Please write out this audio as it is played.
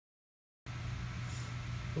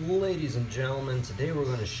Ladies and gentlemen, today we're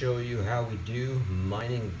going to show you how we do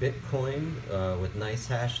mining Bitcoin with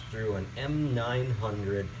Nicehash through an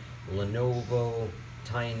M900 Lenovo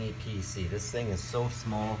Tiny PC. This thing is so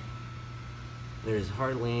small. There's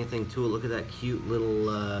hardly anything to it. Look at that cute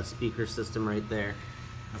little speaker system right there.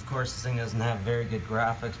 Of course, this thing doesn't have very good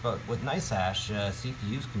graphics, but with Nicehash,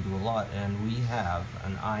 CPUs can do a lot, and we have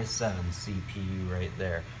an i7 CPU right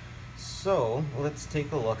there. So let's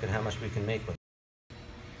take a look at how much we can make with it.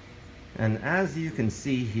 And as you can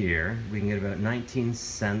see here, we can get about 19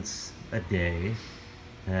 cents a day,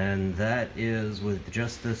 and that is with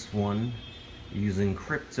just this one using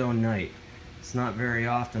Crypto Night. It's not very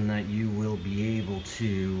often that you will be able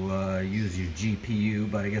to use your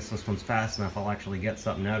GPU, but I guess this one's fast enough I'll actually get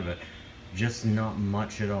something out of it. Just not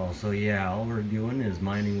much at all. So yeah, all we're doing is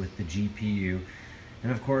mining with the GPU.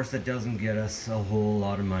 And of course it doesn't get us a whole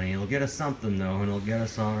lot of money. It'll get us something though, and it'll get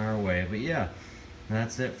us on our way. But yeah,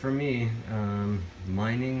 that's it for me.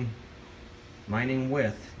 Mining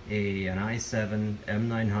with an i7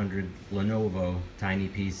 M900 Lenovo Tiny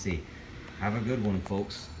PC. Have a good one,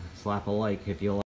 folks. Slap a like if you like.